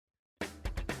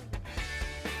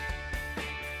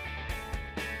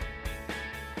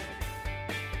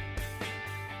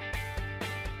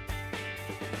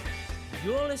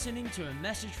You're listening to a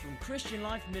message from Christian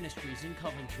Life Ministries in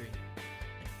Coventry,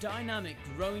 a dynamic,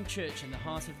 growing church in the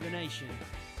heart of the nation.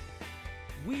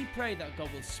 We pray that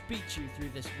God will speak to you through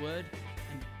this word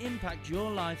and impact your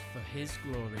life for His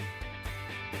glory.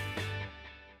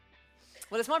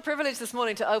 Well, it's my privilege this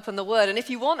morning to open the Word, and if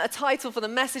you want a title for the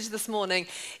message this morning,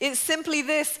 it's simply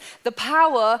this: the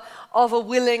power of a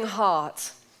willing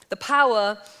heart. The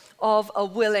power of a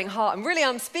willing heart. And really,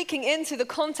 I'm speaking into the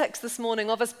context this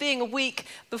morning of us being a week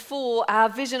before our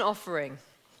vision offering,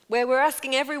 where we're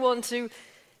asking everyone to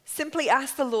simply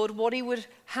ask the Lord what He would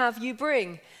have you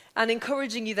bring, and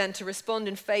encouraging you then to respond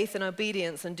in faith and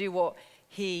obedience and do what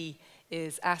He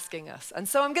is asking us. And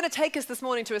so I'm going to take us this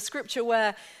morning to a scripture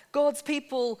where God's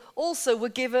people also were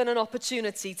given an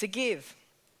opportunity to give.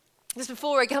 Just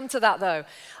before I come to that, though,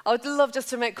 I would love just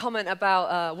to make comment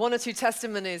about one or two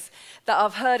testimonies that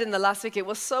I've heard in the last week. It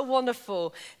was so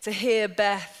wonderful to hear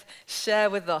Beth share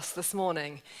with us this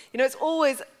morning. You know, it's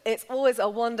always a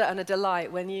wonder and a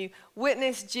delight when you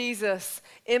witness Jesus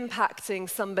impacting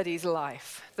somebody's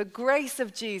life. The grace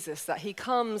of Jesus, that He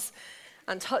comes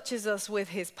and touches us with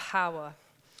His power.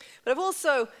 But I've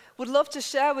also would love to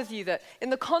share with you that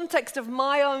in the context of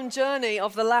my own journey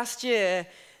of the last year,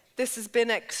 this has been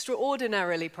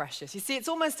extraordinarily precious. You see, it's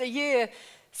almost a year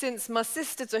since my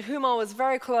sister, to whom I was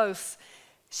very close,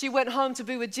 she went home to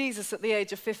be with Jesus at the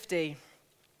age of 50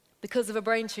 because of a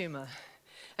brain tumor.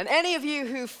 And any of you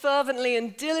who fervently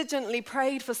and diligently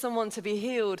prayed for someone to be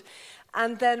healed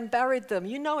and then buried them,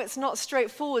 you know it's not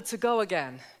straightforward to go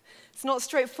again. It's not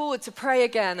straightforward to pray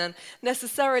again and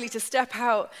necessarily to step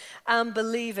out and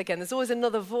believe again. There's always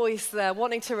another voice there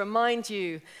wanting to remind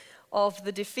you of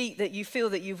the defeat that you feel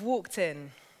that you've walked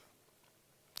in.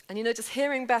 And you know, just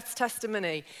hearing Beth's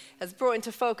testimony has brought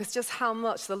into focus just how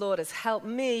much the Lord has helped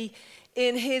me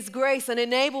in His grace and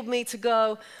enabled me to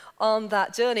go on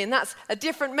that journey. And that's a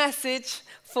different message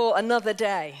for another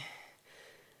day.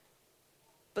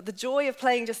 But the joy of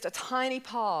playing just a tiny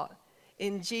part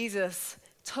in Jesus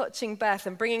touching Beth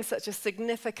and bringing such a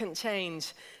significant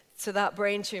change to that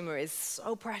brain tumor is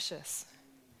so precious.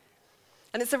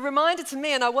 And it's a reminder to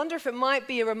me, and I wonder if it might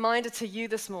be a reminder to you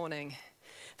this morning,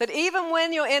 that even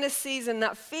when you're in a season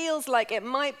that feels like it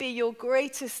might be your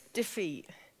greatest defeat,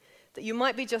 that you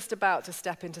might be just about to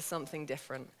step into something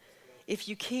different. If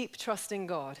you keep trusting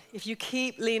God, if you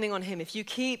keep leaning on Him, if you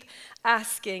keep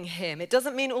asking Him, it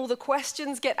doesn't mean all the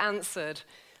questions get answered,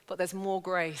 but there's more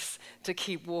grace to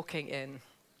keep walking in.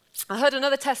 I heard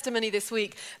another testimony this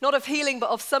week, not of healing, but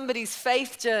of somebody's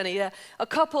faith journey. A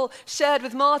couple shared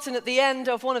with Martin at the end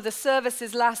of one of the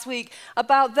services last week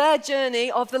about their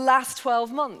journey of the last 12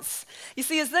 months. You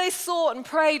see, as they sought and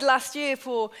prayed last year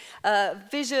for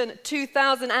Vision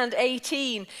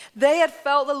 2018, they had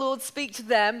felt the Lord speak to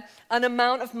them an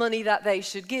amount of money that they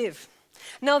should give.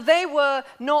 Now, they were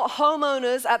not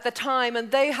homeowners at the time,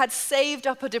 and they had saved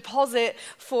up a deposit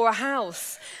for a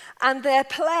house. And their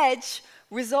pledge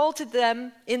resulted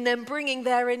in them bringing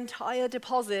their entire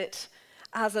deposit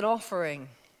as an offering.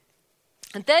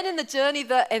 And then in the journey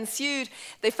that ensued,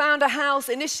 they found a house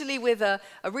initially with a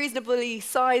reasonably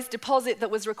sized deposit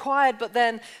that was required, but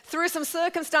then through some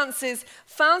circumstances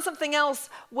found something else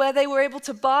where they were able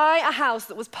to buy a house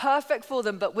that was perfect for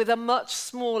them, but with a much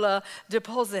smaller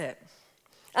deposit.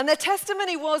 And their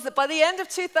testimony was that by the end of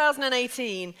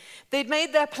 2018, they'd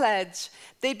made their pledge,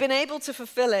 they'd been able to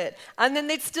fulfill it, and then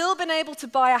they'd still been able to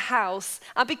buy a house.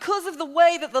 And because of the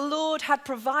way that the Lord had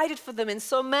provided for them in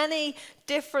so many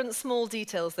different small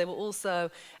details, they were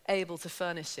also able to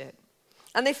furnish it.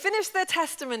 And they finished their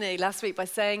testimony last week by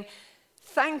saying,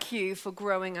 "Thank you for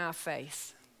growing our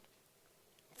faith.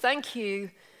 Thank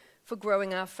you for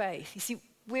growing our faith." You see,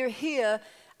 we're here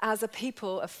as a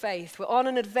people of faith. We're on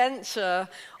an adventure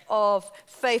of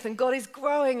faith, and God is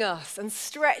growing us and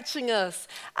stretching us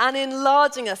and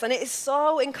enlarging us. And it is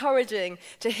so encouraging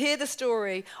to hear the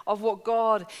story of what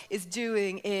God is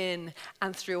doing in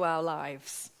and through our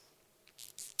lives.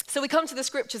 So we come to the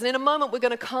scriptures, and in a moment we're going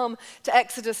to come to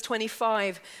Exodus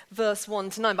 25, verse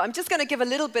 1 to 9. But I'm just going to give a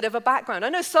little bit of a background. I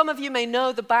know some of you may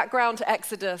know the background to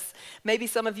Exodus. Maybe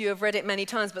some of you have read it many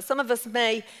times, but some of us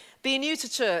may be new to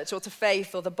church or to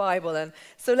faith or the Bible. And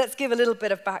so let's give a little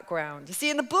bit of background. You see,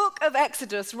 in the book of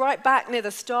Exodus, right back near the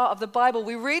start of the Bible,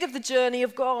 we read of the journey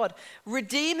of God,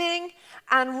 redeeming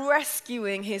and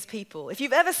rescuing His people. If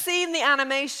you've ever seen the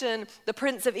animation, The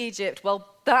Prince of Egypt, well,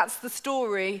 that's the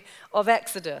story of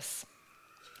Exodus,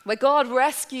 where God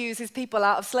rescues His people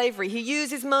out of slavery. He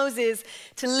uses Moses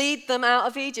to lead them out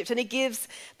of Egypt, and He gives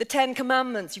the 10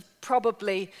 Commandments. You've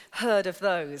probably heard of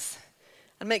those,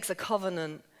 and makes a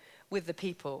covenant with the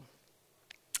people.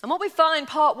 And what we find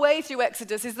part way through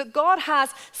Exodus is that God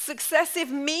has successive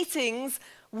meetings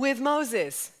with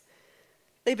Moses.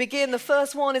 They begin, the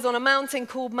first one is on a mountain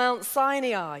called Mount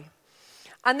Sinai.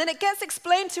 And then it gets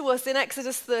explained to us in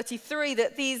Exodus 33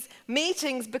 that these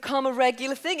meetings become a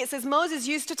regular thing. It says Moses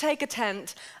used to take a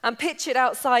tent and pitch it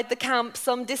outside the camp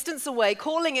some distance away,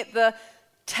 calling it the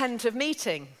tent of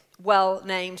meeting.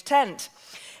 Well-named tent.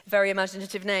 Very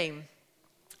imaginative name.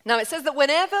 Now it says that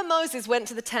whenever Moses went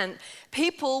to the tent,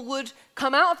 people would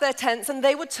come out of their tents and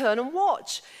they would turn and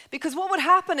watch. Because what would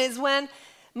happen is when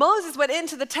Moses went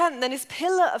into the tent, then his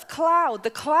pillar of cloud, the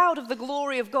cloud of the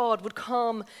glory of God, would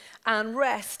come and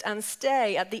rest and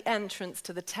stay at the entrance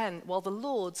to the tent while the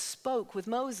Lord spoke with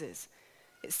Moses.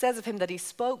 It says of him that he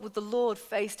spoke with the Lord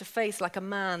face to face like a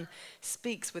man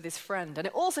speaks with his friend. And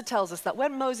it also tells us that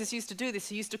when Moses used to do this,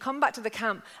 he used to come back to the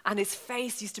camp and his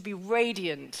face used to be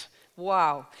radiant.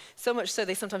 Wow. So much so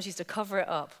they sometimes used to cover it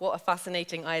up. What a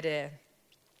fascinating idea.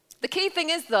 The key thing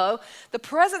is, though, the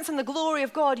presence and the glory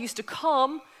of God used to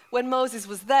come when Moses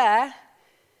was there,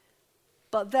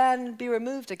 but then be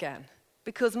removed again,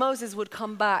 because Moses would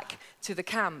come back to the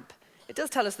camp. It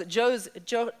does tell us that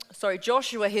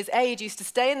Joshua, his age, used to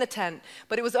stay in the tent,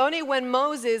 but it was only when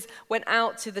Moses went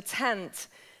out to the tent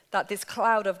that this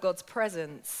cloud of God's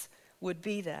presence would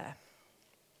be there.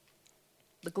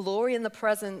 The glory and the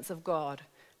presence of God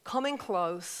coming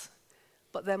close,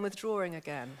 but then withdrawing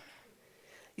again.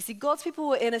 You see, God's people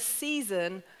were in a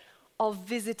season of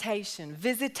visitation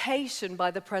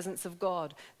by the presence of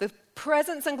God. The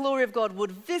presence and glory of God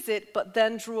would visit, but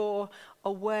then draw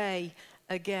away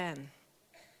again.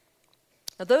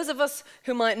 Now, those of us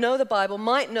who might know the Bible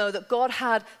might know that God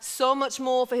had so much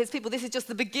more for his people. This is just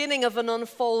the beginning of an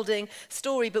unfolding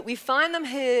story, but we find them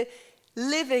here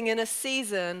living in a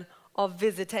season of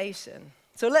visitation.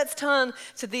 So let's turn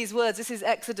to these words. This is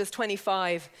Exodus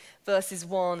 25, verses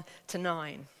 1 to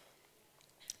 9.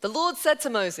 The Lord said to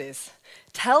Moses,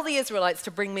 "Tell the Israelites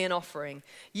to bring me an offering.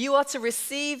 You are to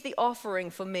receive the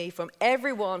offering for me from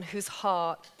everyone whose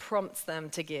heart prompts them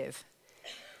to give.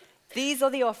 These are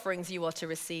the offerings you are to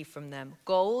receive from them: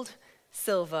 gold,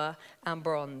 silver, and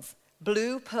bronze,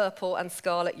 blue, purple, and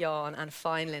scarlet yarn, and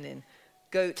fine linen,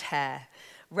 goat hair,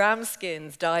 ram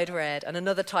skins dyed red, and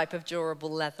another type of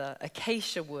durable leather,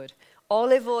 acacia wood,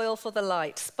 olive oil for the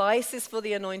light, spices for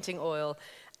the anointing oil,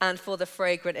 and for the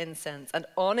fragrant incense, and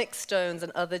onyx stones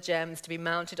and other gems to be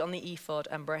mounted on the ephod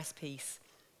and breastpiece.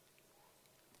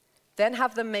 Then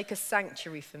have them make a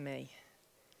sanctuary for me,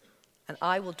 and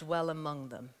I will dwell among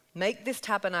them. Make this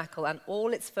tabernacle and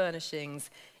all its furnishings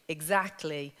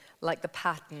exactly like the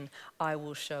pattern I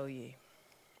will show you."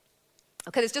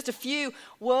 Okay, there's just a few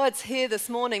words here this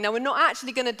morning. Now, we're not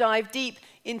actually going to dive deep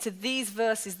into these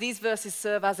verses. These verses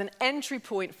serve as an entry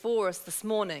point for us this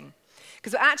morning,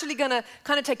 because we're actually going to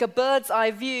kind of take a bird's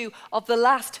eye view of the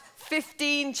last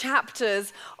 15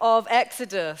 chapters of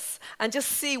Exodus and just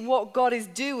see what God is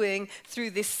doing through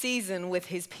this season with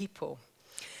his people.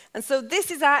 And so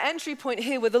this is our entry point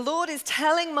here, where the Lord is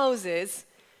telling Moses,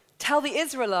 "Tell the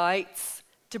Israelites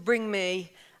to bring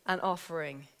me an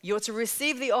offering. You're to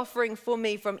receive the offering for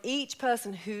me from each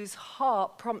person whose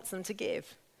heart prompts them to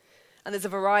give." And there's a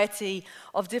variety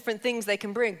of different things they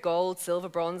can bring: gold, silver,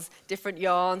 bronze, different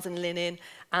yarns and linen,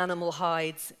 animal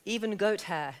hides, even goat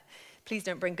hair. Please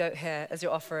don't bring goat hair as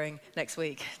your offering next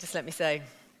week, just let me say.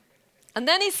 And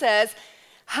then he says,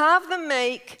 "Have them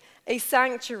make a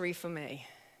sanctuary for me,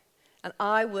 and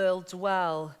I will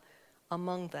dwell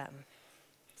among them."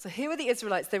 So here are the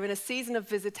Israelites. They're in a season of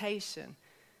visitation.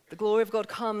 The glory of God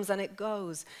comes and it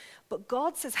goes. But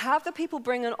God says, have the people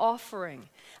bring an offering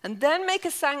and then make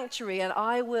a sanctuary, and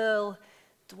I will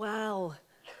dwell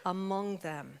among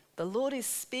them. The Lord is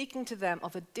speaking to them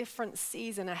of a different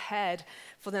season ahead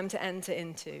for them to enter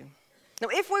into. Now,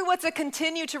 if we were to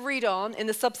continue to read on in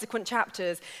the subsequent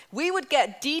chapters, we would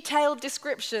get detailed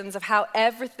descriptions of how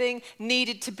everything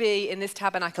needed to be in this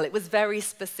tabernacle. It was very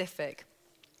specific.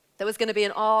 There was going to be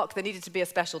an ark, there needed to be a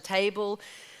special table,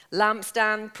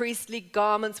 lampstand, priestly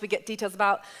garments. We get details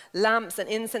about lamps and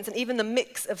incense and even the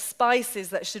mix of spices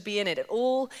that should be in it. It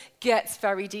all gets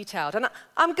very detailed. And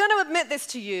I'm going to admit this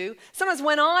to you. Sometimes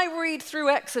when I read through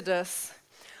Exodus,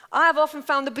 I have often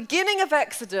found the beginning of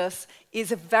Exodus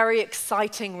is a very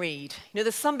exciting read. You know,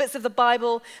 there's some bits of the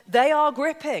Bible, they are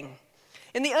gripping.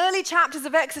 In the early chapters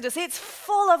of Exodus, it's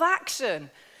full of action.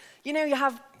 You know, you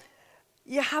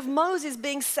have Moses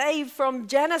being saved from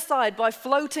genocide by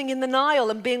floating in the Nile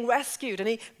and being rescued. And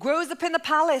he grows up in the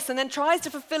palace and then tries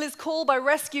to fulfill his call by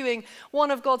rescuing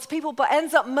one of God's people, but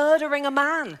ends up murdering a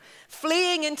man,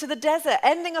 fleeing into the desert,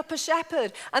 ending up a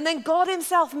shepherd, and then God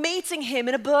himself meeting him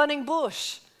in a burning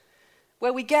bush.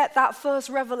 where we get that first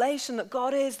revelation that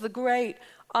God is the great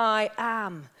I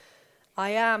am.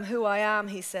 I am who I am,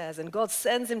 he says. And God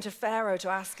sends him to Pharaoh to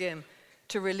ask him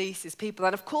to release his people.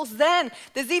 And of course, then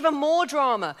there's even more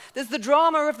drama. There's the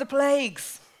drama of the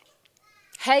plagues.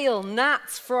 Hail,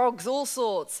 gnats, frogs, all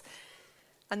sorts.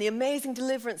 And the amazing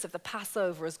deliverance of the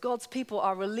Passover as God's people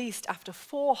are released after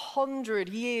 400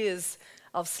 years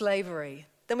of slavery.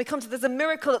 Then we come to, there's a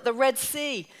miracle at the Red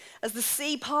Sea as the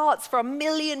sea parts for 1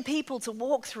 million people to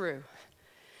walk through.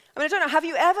 I mean, I don't know, have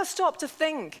you ever stopped to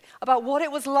think about what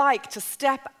it was like to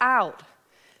step out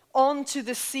onto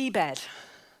the seabed?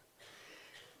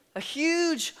 A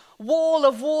huge wall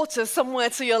of water somewhere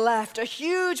to your left, a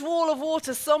huge wall of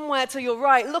water somewhere to your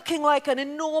right, looking like an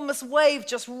enormous wave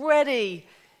just ready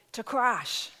to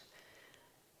crash.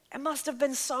 It must have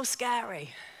been so scary.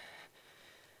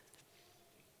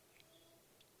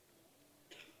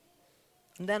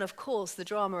 And then, of course, the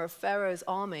drama of Pharaoh's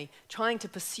army trying to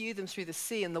pursue them through the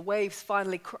sea and the waves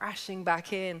finally crashing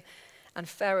back in and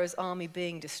Pharaoh's army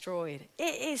being destroyed.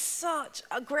 It is such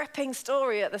a gripping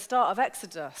story at the start of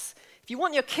Exodus. If you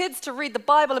want your kids to read the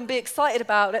Bible and be excited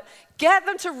about it, get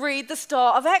them to read the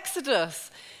start of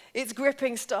Exodus. It's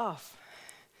gripping stuff.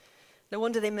 No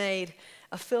wonder they made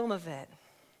a film of it.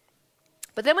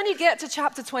 But then when you get to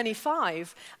chapter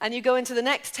 25 and you go into the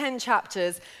next 10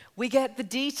 chapters, we get the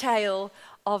detail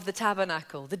of the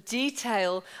tabernacle, the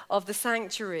detail of the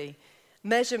sanctuary,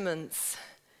 measurements,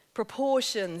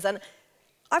 proportions. And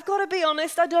I've got to be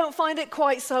honest, I don't find it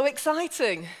quite so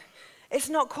exciting. It's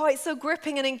not quite so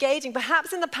gripping and engaging.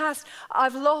 Perhaps in the past,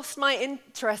 I've lost my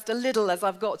interest a little as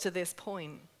I've got to this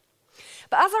point.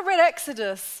 But as I read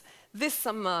Exodus this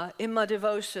summer in my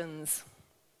devotions,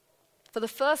 for the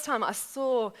first time, I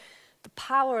saw the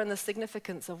power and the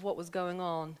significance of what was going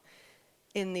on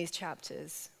in these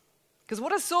chapters. Because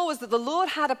what I saw was that the Lord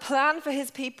had a plan for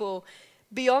his people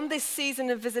beyond this season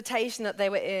of visitation that they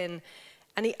were in,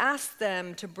 and he asked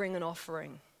them to bring an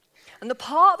offering. And the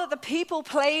part that the people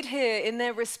played here in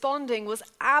their responding was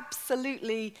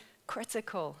absolutely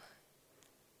critical.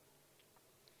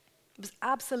 It was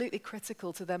absolutely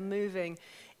critical to them moving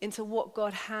into what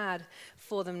God had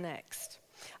for them next.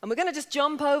 And we're going to just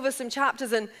jump over some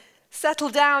chapters and settle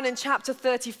down in chapter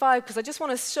 35 because I just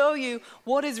want to show you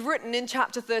what is written in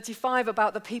chapter 35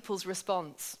 about the people's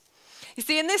response. You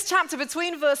see, in this chapter,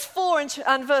 between verse 4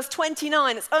 and verse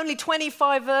 29, it's only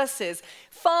 25 verses.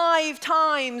 5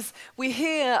 times we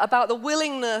hear about the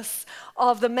willingness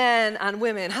of the men and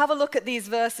women. Have a look at these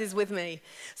verses with me.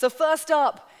 So first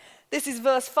up, this is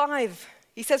verse 5.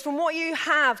 He says, "From what you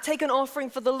have, take an offering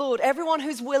for the Lord. Everyone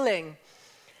who's willing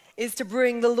is to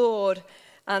bring the Lord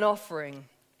an offering."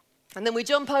 And then we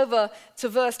jump over to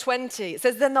verse 20. It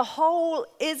says, "Then the whole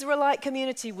Israelite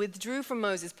community withdrew from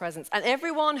Moses' presence, and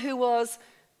everyone who was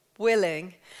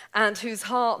willing and whose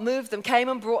heart moved them came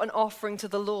and brought an offering to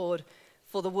the Lord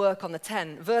for the work on the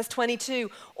tent." Verse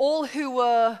 22, "All who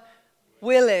were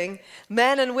willing,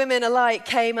 men and women alike,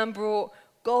 came and brought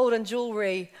gold and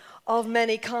jewelry of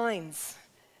many kinds."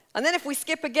 And then if we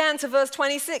skip again to verse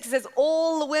 26, it says,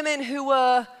 "All the women who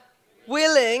were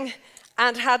willing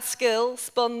and had skill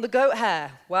spun the goat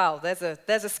hair." Wow, there's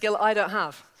a skill I don't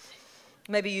have.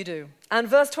 Maybe you do. And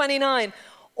verse 29,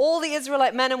 "All the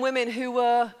Israelite men and women who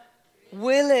were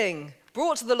willing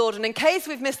brought to the Lord." And in case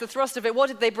we've missed the thrust of it, what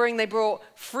did they bring? They brought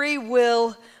free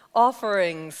will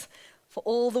offerings for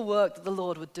all the work that the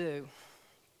Lord would do.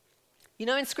 You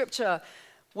know, in Scripture,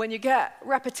 when you get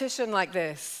repetition like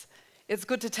this, it's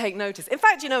good to take notice. In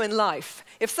fact, you know, in life,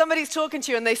 if somebody's talking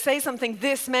to you and they say something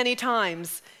this many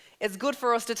times, it's good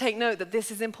for us to take note that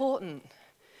this is important.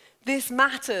 This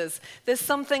matters. There's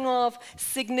something of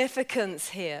significance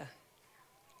here.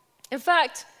 In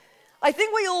fact, I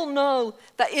think we all know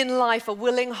that in life, a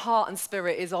willing heart and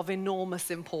spirit is of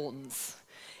enormous importance.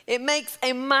 It makes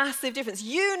a massive difference.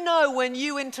 You know when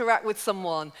you interact with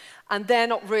someone and they're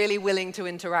not really willing to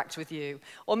interact with you,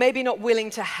 or maybe not willing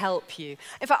to help you.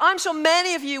 In fact, I'm sure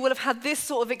many of you will have had this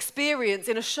sort of experience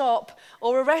in a shop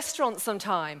or a restaurant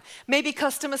sometime. Maybe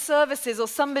customer services or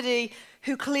somebody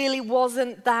who clearly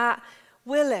wasn't that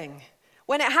willing.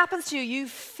 When it happens to you, you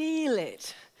feel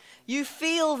it. You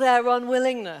feel their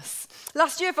unwillingness.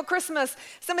 Last year for Christmas,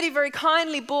 somebody very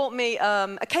kindly bought me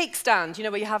a cake stand, you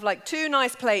know, where you have like 2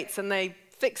 nice plates and they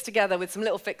fix together with some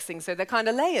little fixings, so they're kind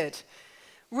of layered.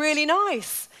 Really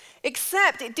nice.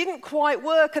 Except it didn't quite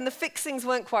work and the fixings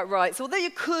weren't quite right. So although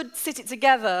you could sit it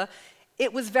together,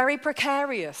 it was very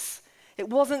precarious. It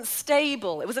wasn't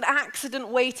stable. It was an accident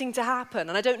waiting to happen.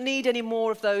 And I don't need any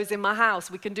more of those in my house.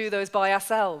 We can do those by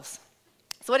ourselves.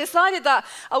 So I decided that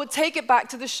I would take it back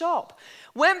to the shop.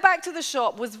 Went back to the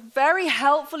shop, was very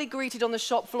helpfully greeted on the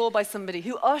shop floor by somebody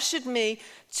who ushered me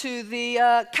to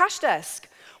the cash desk,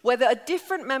 where a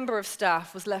different member of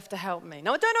staff was left to help me.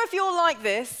 Now, I don't know if you're like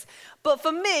this, but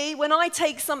for me, when I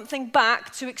take something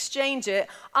back to exchange it,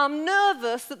 I'm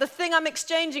nervous that the thing I'm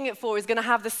exchanging it for is going to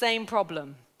have the same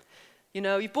problem. You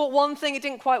know, you bought one thing, it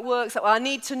didn't quite work, so I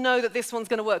need to know that this one's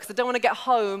going to work, because I don't want to get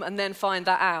home and then find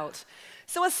that out.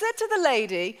 So I said to the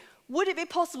lady, would it be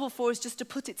possible for us just to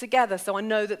put it together so I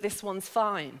know that this one's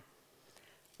fine?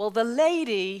 Well, the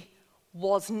lady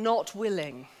was not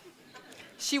willing.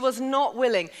 She was not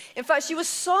willing. In fact, she was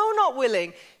so not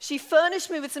willing, she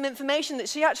furnished me with some information that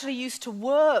she actually used to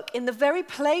work in the very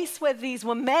place where these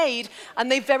were made,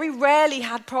 and they very rarely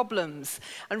had problems.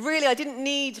 And really, I didn't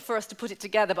need for us to put it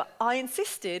together, but I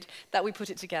insisted that we put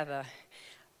it together.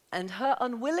 And her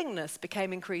unwillingness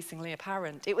became increasingly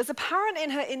apparent. It was apparent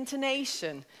in her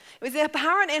intonation. It was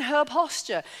apparent in her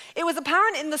posture. It was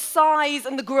apparent in the sighs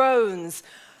and the groans.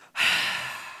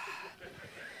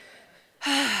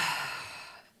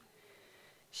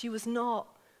 She was not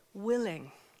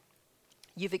willing.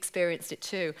 You've experienced it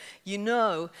too. You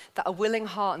know that a willing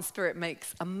heart and spirit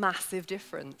makes a massive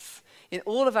difference in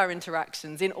all of our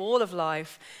interactions, in all of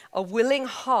life. A willing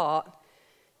heart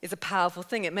is a powerful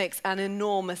thing. It makes an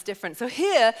enormous difference. So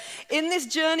here, in this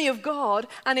journey of God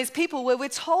and his people, where we're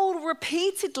told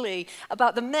repeatedly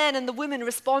about the men and the women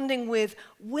responding with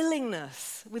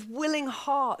willingness, with willing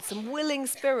hearts and willing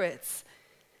spirits,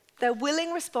 their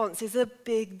willing response is a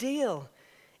big deal.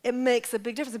 It makes a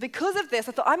big difference. And because of this,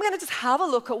 I thought, I'm going to just have a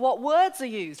look at what words are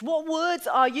used. What words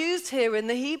are used here in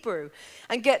the Hebrew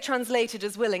and get translated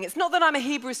as willing. It's not that I'm a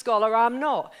Hebrew scholar, I'm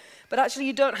not. But actually,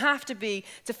 you don't have to be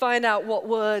to find out what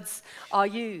words are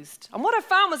used. And what I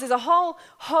found was there's a whole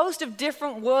host of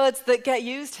different words that get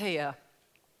used here.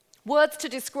 Words to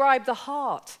describe the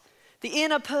heart, the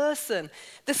inner person,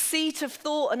 the seat of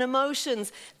thought and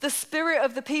emotions, the spirit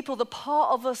of the people, the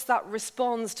part of us that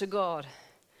responds to God.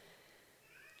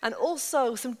 And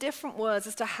also some different words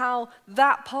as to how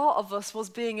that part of us was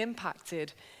being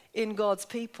impacted in God's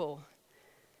people.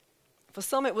 For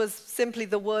some, it was simply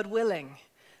the word willing.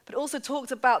 But also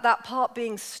talked about that part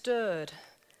being stirred,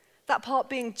 that part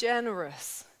being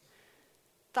generous,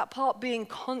 that part being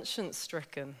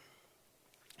conscience-stricken.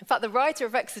 In fact, the writer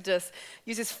of Exodus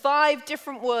uses 5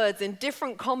 different words in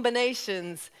different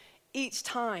combinations each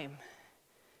time.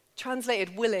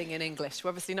 Translated willing in English. We're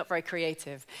obviously not very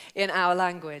creative in our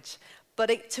language.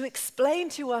 But to explain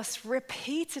to us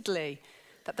repeatedly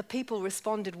that the people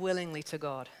responded willingly to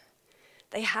God.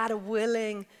 They had a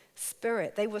willing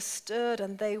spirit. They were stirred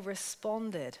and they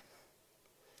responded.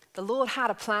 The Lord had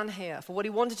a plan here for what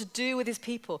he wanted to do with his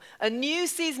people. A new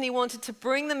season he wanted to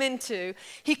bring them into.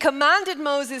 He commanded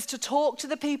Moses to talk to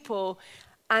the people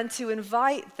and to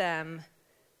invite them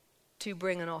to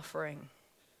bring an offering.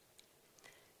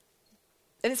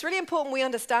 And it's really important we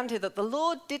understand here that the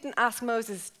Lord didn't ask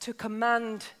Moses to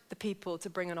command the people to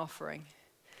bring an offering.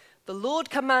 The Lord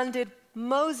commanded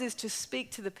Moses to speak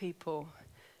to the people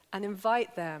and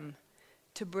invite them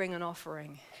to bring an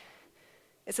offering.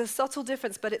 It's a subtle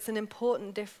difference, but it's an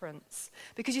important difference.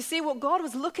 Because you see, what God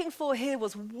was looking for here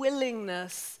was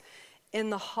willingness in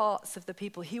the hearts of the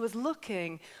people. He was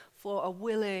looking for a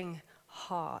willing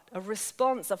heart, a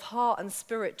response of heart and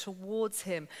spirit towards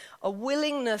him, a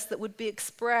willingness that would be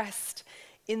expressed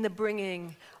in the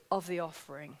bringing of the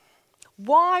offering.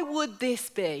 Why would this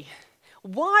be?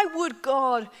 Why would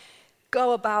God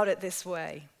go about it this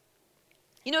way?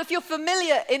 You know, if you're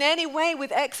familiar in any way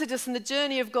with Exodus and the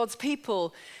journey of God's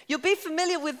people, you'll be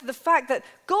familiar with the fact that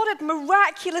God had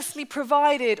miraculously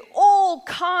provided all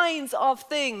kinds of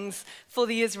things for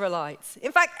the Israelites.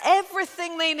 In fact,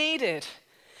 everything they needed.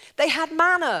 They had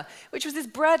manna, which was this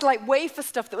bread like wafer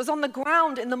stuff that was on the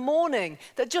ground in the morning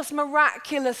that just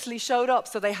miraculously showed up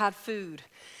so they had food.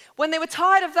 When they were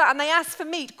tired of that and they asked for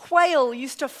meat, quail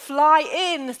used to fly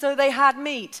in so they had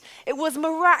meat. It was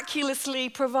miraculously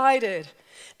provided.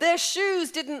 Their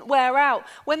shoes didn't wear out.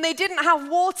 When they didn't have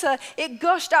water, it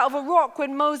gushed out of a rock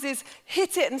when Moses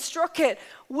hit it and struck it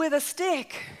with a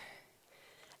stick.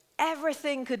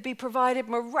 Everything could be provided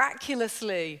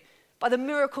miraculously by the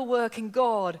miracle-working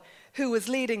God who was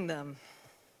leading them.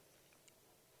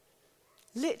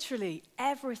 Literally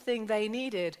everything they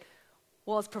needed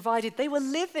was provided. They were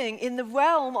living in the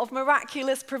realm of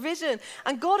miraculous provision.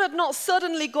 And God had not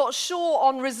suddenly got short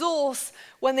on resource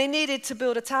when they needed to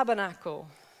build a tabernacle.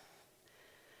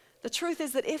 The truth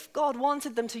is that if God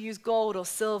wanted them to use gold or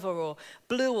silver or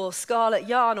blue or scarlet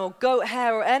yarn or goat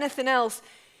hair or anything else,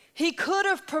 he could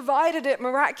have provided it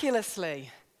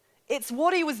miraculously It's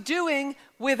what he was doing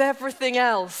with everything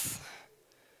else.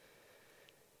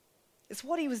 It's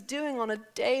what he was doing on a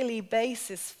daily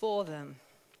basis for them.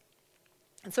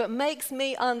 And so it makes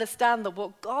me understand that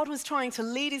what God was trying to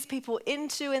lead his people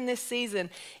into in this season,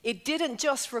 it didn't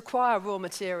just require raw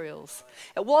materials.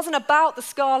 It wasn't about the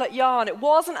scarlet yarn. It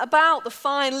wasn't about the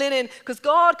fine linen, because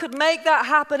God could make that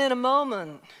happen in a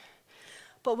moment.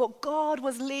 But what God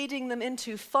was leading them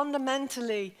into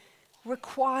fundamentally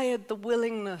required the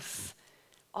willingness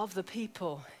of the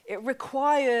people. It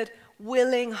required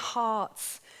willing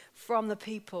hearts from the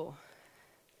people.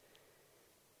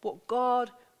 What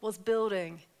God was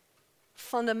building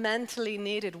fundamentally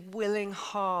needed willing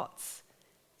hearts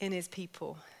in his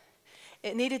people.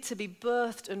 It needed to be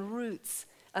birthed and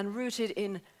rooted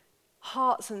in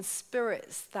hearts and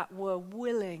spirits that were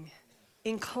willing,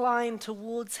 inclined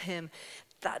towards him,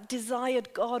 that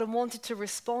desired God and wanted to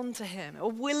respond to him, a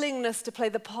willingness to play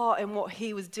the part in what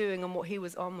he was doing and what he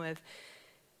was on with.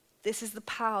 This is the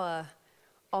power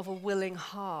of a willing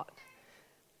heart,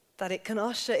 that it can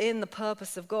usher in the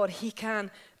purpose of God. He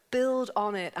can build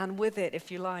on it and with it,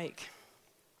 if you like.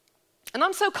 And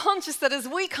I'm so conscious that as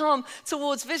we come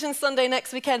towards Vision Sunday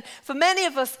next weekend, for many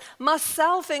of us,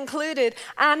 myself included,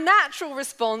 our natural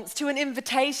response to an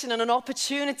invitation and an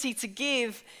opportunity to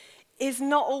give is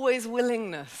not always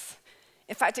willingness.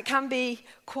 In fact, it can be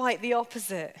quite the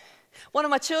opposite. One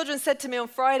of my children said to me on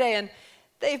Friday, and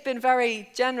they've been very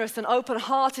generous and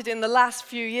open-hearted in the last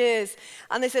few years,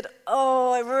 and they said,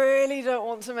 "Oh, I really don't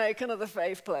want to make another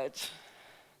faith pledge."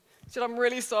 I said, "I'm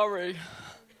really sorry."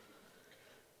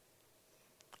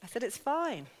 I said, "It's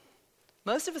fine."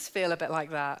 Most of us feel a bit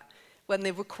like that when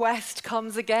the request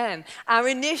comes again. Our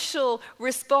initial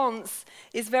response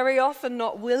is very often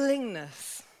not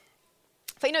willingness.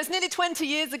 But it's nearly 20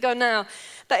 years ago now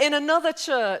that in another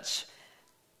church,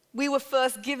 we were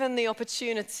first given the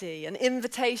opportunity, an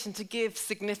invitation to give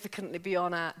significantly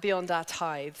beyond our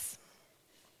tithes.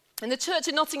 In the church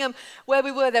in Nottingham where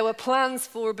we were, there were plans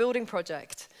for a building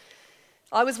project.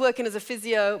 I was working as a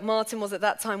physio. Martin was at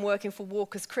that time working for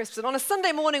Walker's Crisps. And on a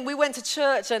Sunday morning, we went to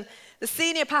church, and the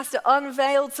senior pastor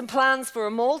unveiled some plans for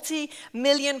a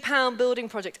multi-million-pound building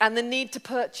project and the need to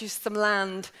purchase some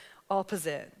land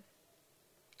opposite.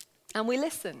 And we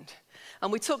listened.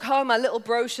 And we took home our little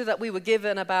brochure that we were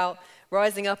given about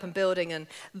rising up and building. And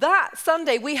that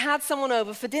Sunday, we had someone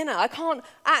over for dinner. I can't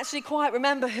actually quite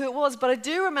remember who it was, but I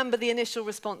do remember the initial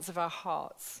response of our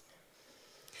hearts.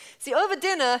 See, over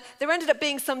dinner, there ended up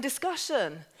being some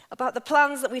discussion about the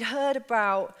plans that we'd heard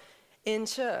about in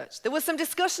church. There was some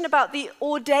discussion about the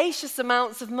audacious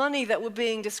amounts of money that were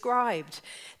being described.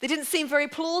 They didn't seem very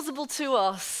plausible to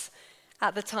us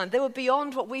at the time. They were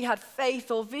beyond what we had faith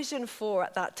or vision for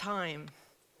at that time.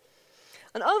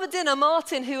 And over dinner,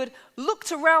 Martin, who had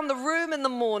looked around the room in the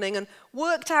morning and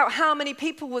worked out how many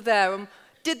people were there and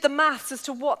did the maths as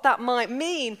to what that might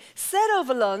mean, said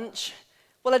over lunch,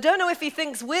 "Well, I don't know if he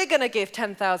thinks we're going to give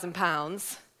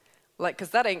 £10,000,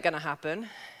 because that ain't going to happen."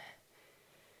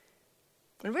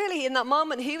 And really, in that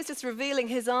moment, he was just revealing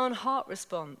his own heart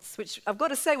response, which I've got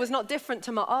to say was not different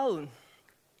to my own.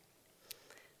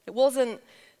 It wasn't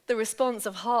the response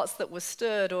of hearts that were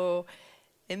stirred or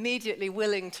immediately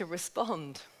willing to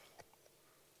respond.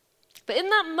 But in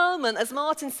that moment, as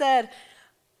Martin said,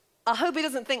 "I hope he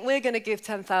doesn't think we're going to give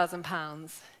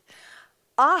 £10,000,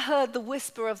 I heard the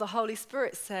whisper of the Holy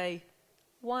Spirit say,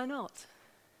 "Why not?"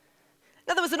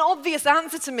 Now, there was an obvious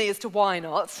answer to me as to why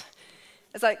not.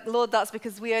 It's like, "Lord, that's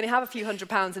because we only have a few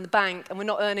 £100s in the bank and we're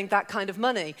not earning that kind of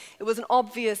money." It was an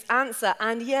obvious answer,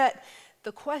 and yet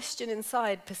the question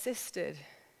inside persisted.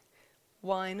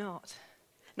 Why not?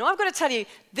 Now, I've got to tell you,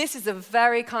 this is a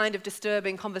very kind of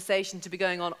disturbing conversation to be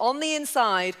going on the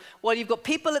inside, while you've got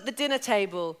people at the dinner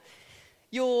table.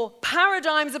 Your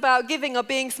paradigms about giving are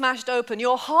being smashed open,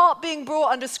 your heart being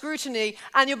brought under scrutiny,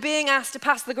 and you're being asked to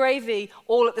pass the gravy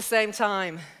all at the same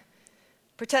time,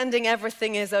 pretending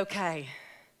everything is okay.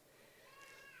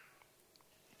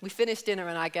 We finished dinner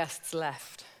and our guests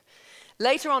left.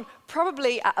 Later on,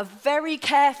 probably at a very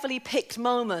carefully picked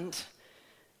moment,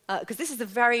 because this is a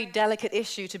very delicate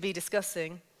issue to be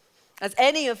discussing, as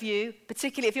any of you,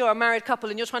 particularly if you're a married couple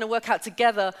and you're trying to work out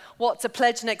together what to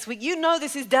pledge next week, you know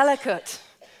this is delicate.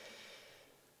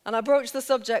 And I broached the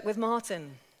subject with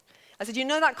Martin. I said, "You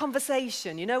know that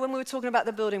conversation? You know when we were talking about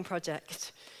the building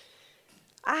project?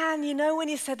 And you know when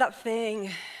you said that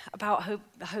thing about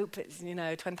hope it's,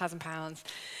 £20,000?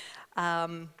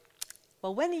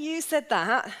 Well, when you said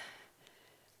that,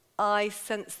 I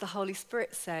sensed the Holy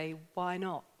Spirit say, 'Why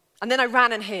not?' And then I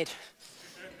ran and hid."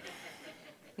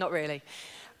 Not really.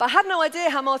 But I had no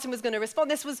idea how Martin was going to respond.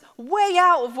 This was way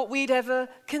out of what we'd ever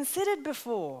considered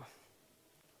before.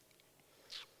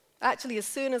 Actually, as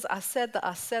soon as I said that,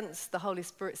 I sensed the Holy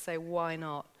Spirit say, why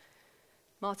not?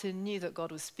 Martin knew that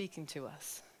God was speaking to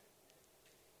us.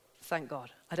 Thank God.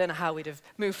 I don't know how we'd have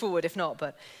moved forward if not,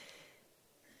 but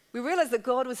we realized that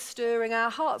God was stirring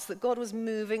our hearts, that God was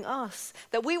moving us,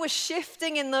 that we were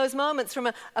shifting in those moments from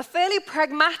a fairly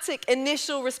pragmatic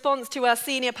initial response to our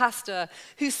senior pastor,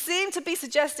 who seemed to be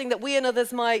suggesting that we and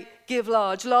others might give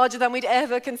larger than we'd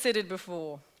ever considered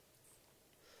before.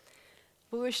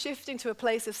 We were shifting to a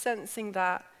place of sensing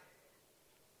that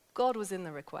God was in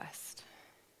the request,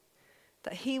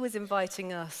 that he was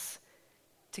inviting us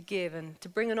to give and to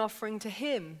bring an offering to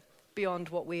him beyond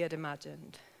what we had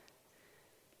imagined.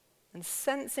 And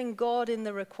sensing God in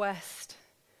the request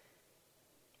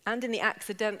and in the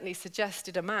accidentally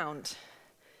suggested amount,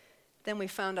 then we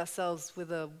found ourselves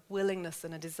with a willingness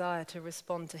and a desire to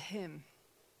respond to him,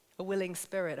 a willing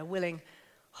spirit, a willing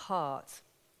heart.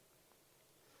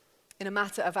 In a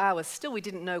matter of hours, still we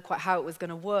didn't know quite how it was going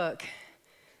to work,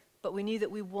 but we knew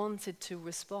that we wanted to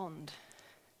respond.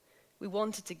 We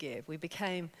wanted to give. We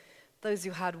became those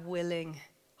who had willing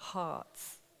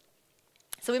hearts.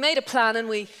 So we made a plan and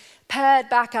we pared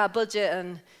back our budget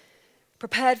and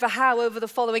prepared for how over the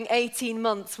following 18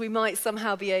 months we might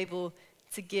somehow be able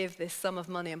to give this sum of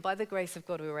money. And by the grace of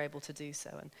God, we were able to do so.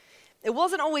 And it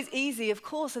wasn't always easy, of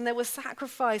course, and there were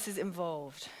sacrifices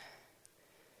involved.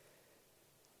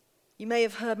 You may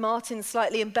have heard Martin's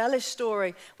slightly embellished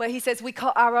story where he says we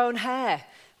cut our own hair.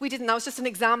 We didn't. That was just an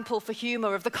example for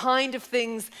humor of the kind of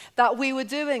things that we were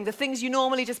doing, the things you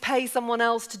normally just pay someone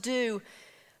else to do.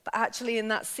 But actually in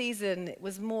that season, it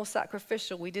was more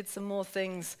sacrificial. We did some more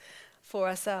things for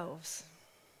ourselves.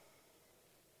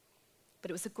 But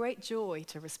it was a great joy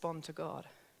to respond to God,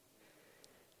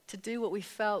 to do what we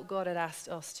felt God had asked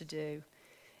us to do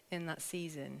in that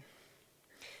season.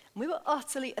 And we were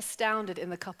utterly astounded in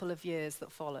the couple of years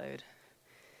that followed,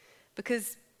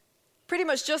 because pretty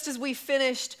much just as we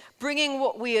finished bringing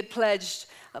what we had pledged,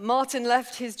 Martin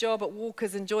left his job at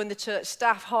Walker's and joined the church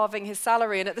staff, halving his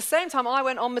salary. And at the same time, I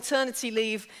went on maternity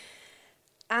leave.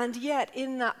 And yet,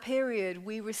 in that period,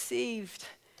 we received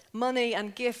money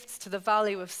and gifts to the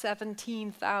value of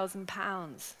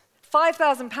 £17,000.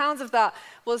 £5,000 of that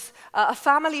was a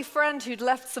family friend who'd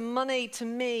left some money to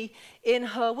me in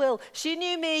her will. She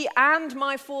knew me and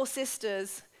my 4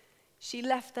 sisters. She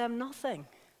left them nothing.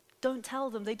 Don't tell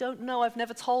them. They don't know. I've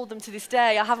never told them to this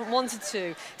day. I haven't wanted to.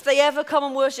 If they ever come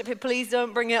and worship here, please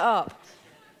don't bring it up.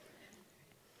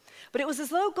 But it was as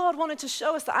though God wanted to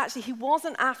show us that actually he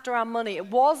wasn't after our money.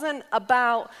 It wasn't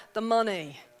about the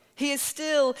money. He is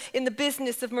still in the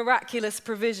business of miraculous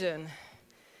provision.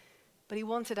 But he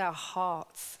wanted our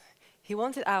hearts. He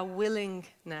wanted our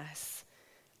willingness,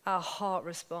 our heart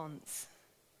response.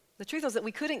 The truth was that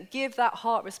we couldn't give that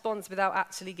heart response without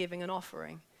actually giving an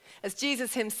offering. As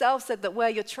Jesus himself said that where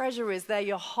your treasure is, there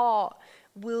your heart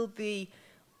will be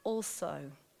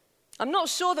also. I'm not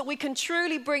sure that we can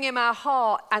truly bring him our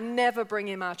heart and never bring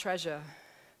him our treasure.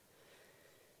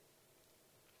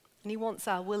 And he wants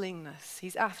our willingness.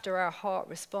 He's after our heart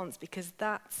response because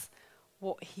that's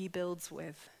what he builds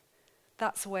with.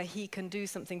 That's where he can do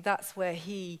something. That's where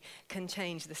he can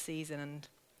change the season. And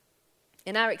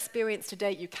in our experience to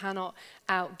date, you cannot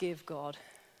outgive God.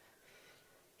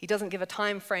 He doesn't give a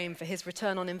time frame for his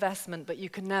return on investment, but you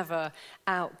can never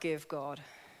outgive God.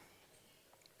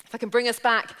 If I can bring us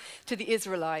back to the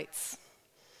Israelites.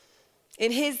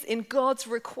 In God's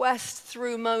request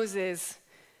through Moses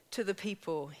to the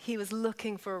people, he was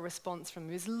looking for a response from them.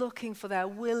 He was looking for their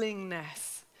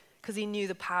willingness because he knew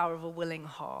the power of a willing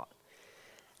heart.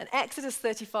 And Exodus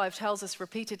 35 tells us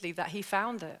repeatedly that he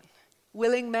found it.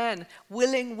 Willing men,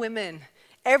 willing women.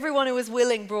 Everyone who was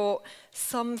willing brought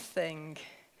something.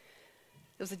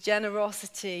 There was a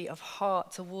generosity of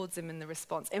heart towards him in the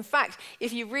response. In fact,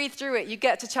 if you read through it, you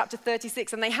get to chapter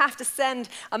 36, and they have to send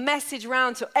a message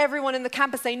round to everyone in the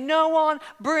campus saying, no one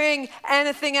bring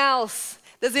anything else.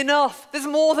 There's enough. There's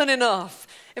more than enough.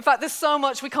 In fact, there's so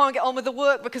much we can't get on with the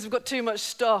work because we've got too much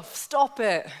stuff. Stop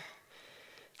it.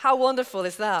 How wonderful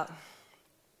is that?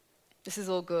 This is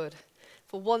all good.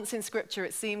 For once in Scripture,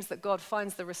 it seems that God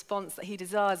finds the response that he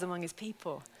desires among his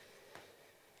people.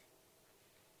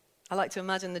 I like to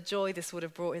imagine the joy this would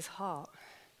have brought his heart.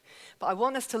 But I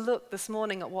want us to look this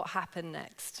morning at what happened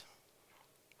next.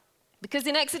 Because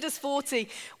in Exodus 40,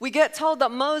 we get told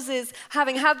that Moses,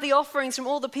 having had the offerings from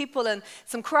all the people and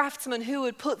some craftsmen who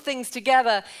would put things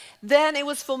together, then it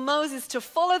was for Moses to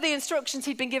follow the instructions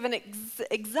he'd been given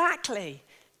exactly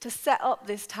to set up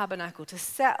this tabernacle, to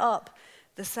set up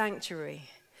the sanctuary.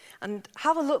 And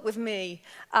have a look with me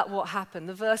at what happened.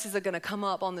 The verses are going to come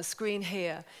up on the screen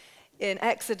here. In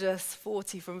Exodus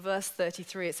 40 from verse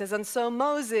 33, it says, "And so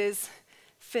Moses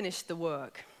finished the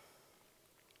work.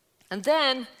 And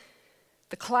then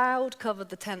the cloud covered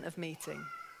the tent of meeting.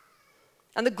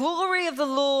 And the glory of the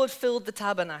Lord filled the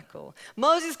tabernacle.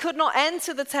 Moses could not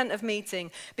enter the tent of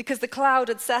meeting because the cloud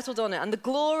had settled on it. And the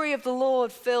glory of the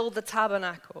Lord filled the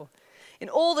tabernacle. In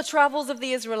all the travels of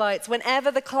the Israelites, whenever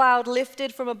the cloud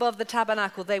lifted from above the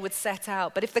tabernacle, they would set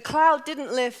out. But if the cloud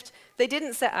didn't lift, they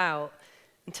didn't set out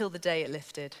until the day it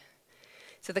lifted.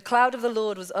 So the cloud of the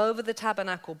Lord was over the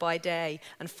tabernacle by day,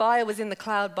 and fire was in the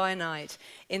cloud by night,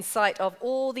 in sight of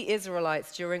all the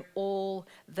Israelites during all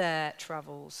their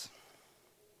travels."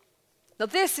 Now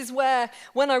this is where,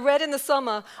 when I read in the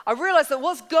summer, I realized that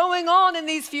what's going on in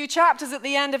these few chapters at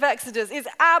the end of Exodus is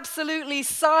absolutely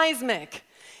seismic.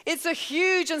 It's a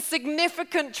huge and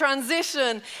significant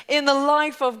transition in the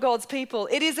life of God's people.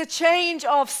 It is a change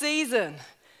of season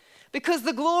because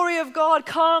the glory of God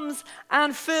comes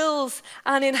and fills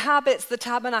and inhabits the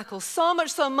tabernacle, so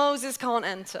much so Moses can't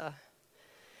enter.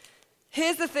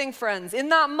 Here's the thing, friends. In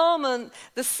that moment,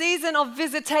 the season of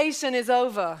visitation is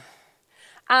over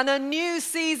and a new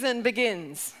season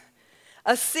begins.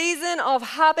 A season of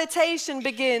habitation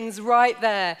begins right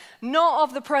there, not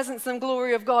of the presence and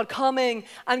glory of God coming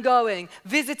and going,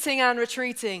 visiting and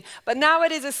retreating, but now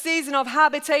it is a season of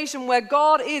habitation where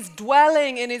God is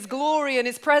dwelling in his glory and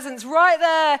his presence right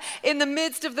there in the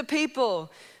midst of the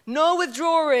people. No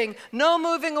withdrawing, no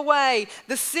moving away.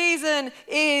 The season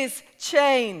is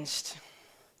changed.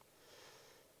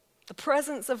 The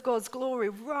presence of God's glory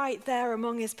right there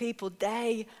among his people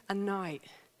day and night.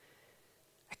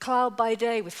 A cloud by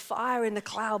day with fire in the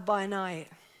cloud by night.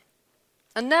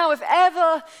 And now if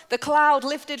ever the cloud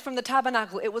lifted from the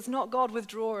tabernacle, it was not God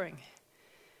withdrawing.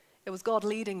 It was God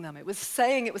leading them. It was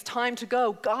saying it was time to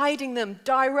go, guiding them,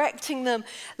 directing them,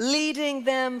 leading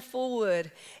them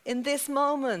forward. In this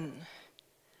moment,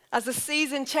 as the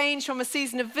season changed from a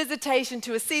season of visitation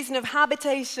to a season of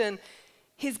habitation,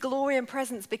 his glory and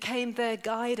presence became their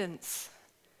guidance.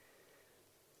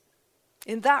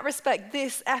 In that respect,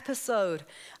 this episode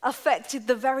affected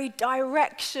the very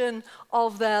direction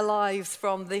of their lives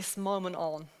from this moment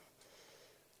on.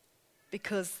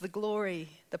 Because the glory,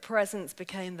 the presence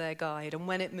became their guide, and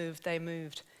when it moved, they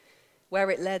moved. Where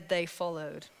it led, they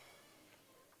followed.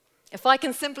 If I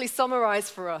can simply summarize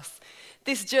for us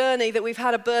this journey that we've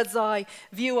had a bird's eye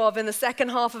view of in the second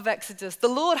half of Exodus, the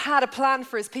Lord had a plan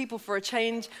for his people for a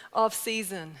change of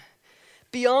season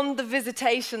beyond the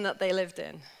visitation that they lived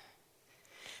in.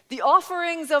 The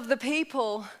offerings of the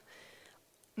people,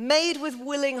 made with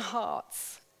willing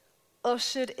hearts,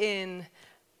 ushered in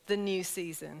the new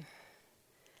season.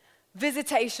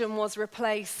 Visitation was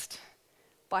replaced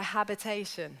by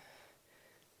habitation.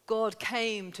 God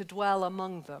came to dwell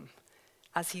among them,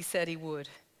 as he said he would.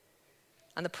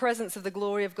 And the presence of the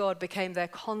glory of God became their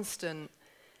constant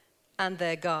and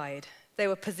their guide. They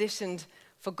were positioned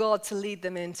for God to lead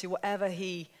them into whatever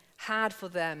he had for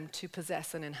them to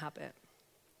possess and inhabit.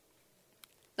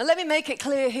 Now let me make it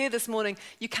clear here this morning,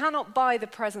 you cannot buy the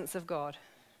presence of God.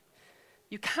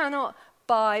 You cannot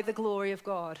buy the glory of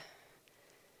God.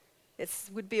 It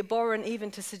would be abhorrent even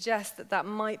to suggest that that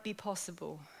might be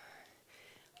possible.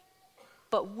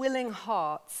 But willing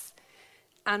hearts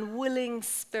and willing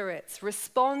spirits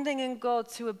responding in God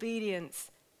to obedience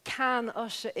can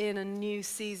usher in a new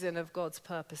season of God's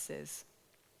purposes.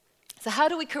 So how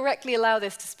do we correctly allow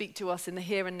this to speak to us in the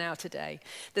here and now today?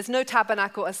 There's no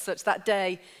tabernacle as such. That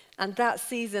day and that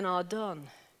season are done.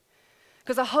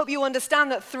 Because I hope you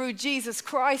understand that through Jesus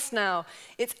Christ now,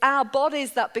 it's our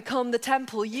bodies that become the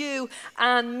temple, you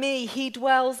and me. He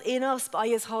dwells in us by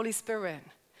his Holy Spirit.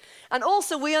 And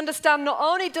also we understand not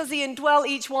only does he indwell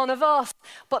each one of us,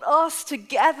 but us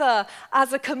together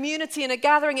as a community and a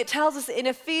gathering. It tells us in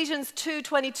Ephesians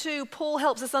 2:22, Paul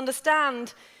helps us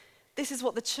understand this is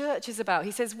what the church is about.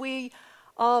 He says we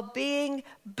are being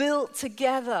built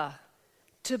together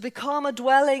to become a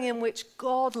dwelling in which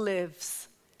God lives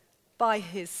by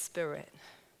his Spirit.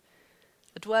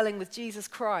 A dwelling with Jesus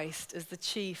Christ as the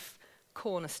chief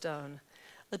cornerstone.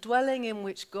 A dwelling in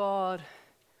which God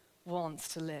wants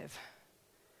to live.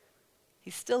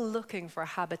 He's still looking for a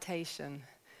habitation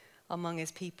among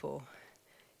his people,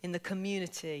 in the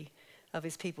community of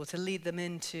his people, to lead them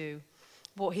into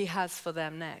what he has for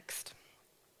them next.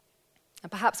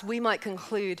 And perhaps we might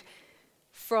conclude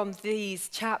from these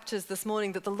chapters this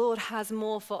morning that the Lord has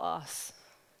more for us.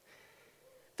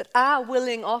 That our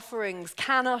willing offerings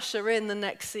can usher in the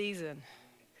next season.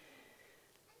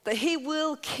 That he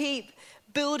will keep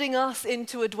building us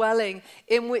into a dwelling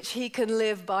in which he can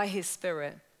live by his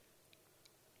Spirit.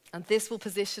 And this will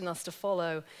position us to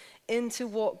follow into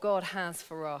what God has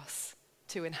for us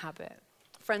to inhabit.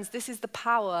 Friends, this is the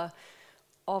power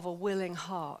of a willing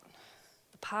heart.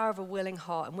 The power of a willing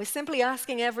heart. And we're simply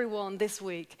asking everyone this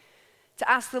week to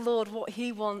ask the Lord what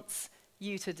he wants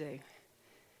you to do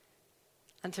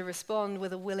and to respond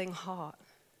with a willing heart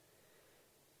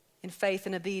in faith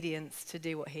and obedience to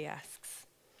do what he asks.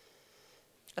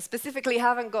 I specifically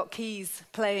haven't got keys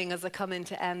playing as I come in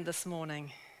to end this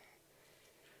morning,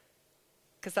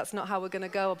 because that's not how we're going to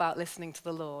go about listening to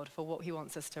the Lord for what he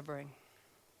wants us to bring.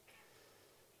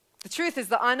 The truth is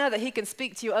that I know that he can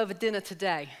speak to you over dinner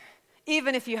today.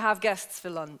 Even if you have guests for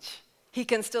lunch, he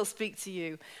can still speak to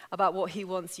you about what he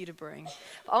wants you to bring.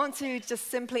 I want to just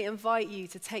simply invite you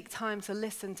to take time to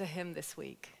listen to him this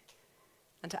week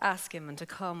and to ask him and to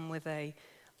come with a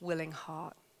willing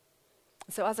heart.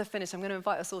 So as I finish, I'm going to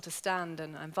invite us all to stand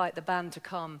and invite the band to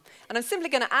come. And I'm simply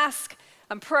going to ask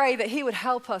and pray that he would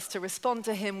help us to respond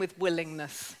to him with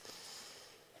willingness.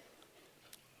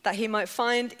 That he might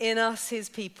find in us, his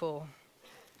people,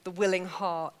 the willing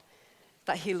heart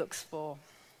that he looks for.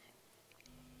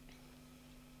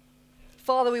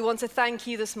 Father, we want to thank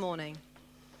you this morning.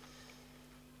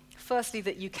 Firstly,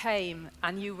 that you came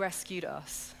and you rescued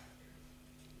us.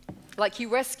 Like you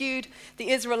rescued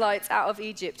the Israelites out of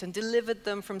Egypt and delivered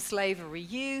them from slavery,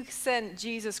 you sent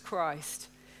Jesus Christ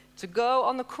to go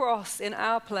on the cross in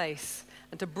our place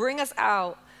and to bring us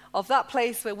out of that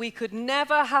place where we could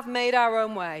never have made our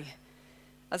own way.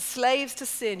 As slaves to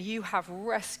sin, you have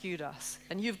rescued us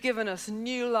and you've given us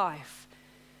new life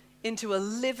into a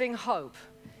living hope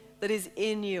that is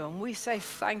in you. And we say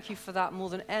thank you for that more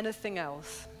than anything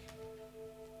else.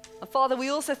 And Father, we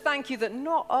also thank you that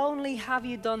not only have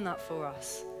you done that for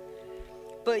us,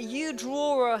 but you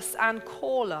draw us and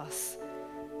call us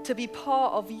to be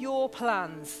part of your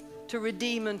plans to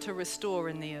redeem and to restore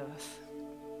in the earth.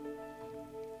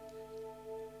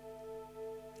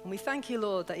 And we thank you,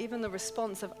 Lord, that even the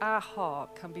response of our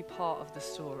heart can be part of the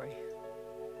story.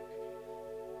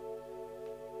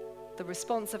 The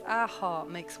response of our heart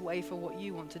makes way for what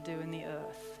you want to do in the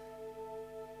earth.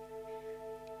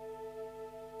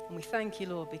 And we thank you,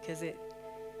 Lord, because it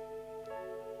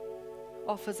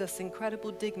offers us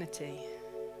incredible dignity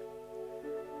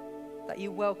that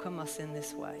you welcome us in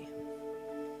this way.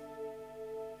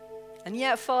 And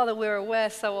yet, Father, we're aware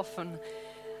so often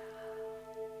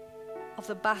of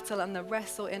the battle and the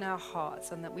wrestle in our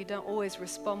hearts, and that we don't always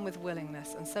respond with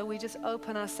willingness. And so we just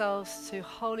open ourselves to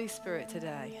Holy Spirit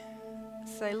today.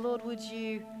 Say, Lord, would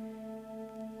you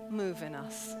move in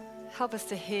us? Help us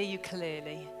to hear you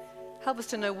clearly. Help us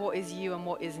to know what is you and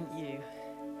what isn't you.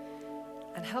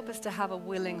 And help us to have a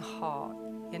willing heart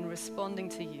in responding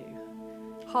to you.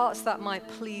 Hearts that might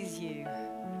please you,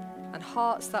 and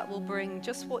hearts that will bring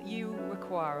just what you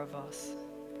require of us.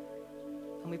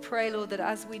 And we pray, Lord, that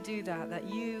as we do that, that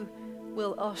you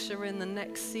will usher in the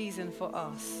next season for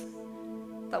us,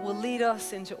 that will lead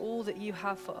us into all that you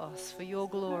have for us, for your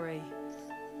glory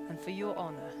and for your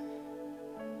honor.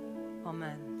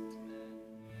 Amen.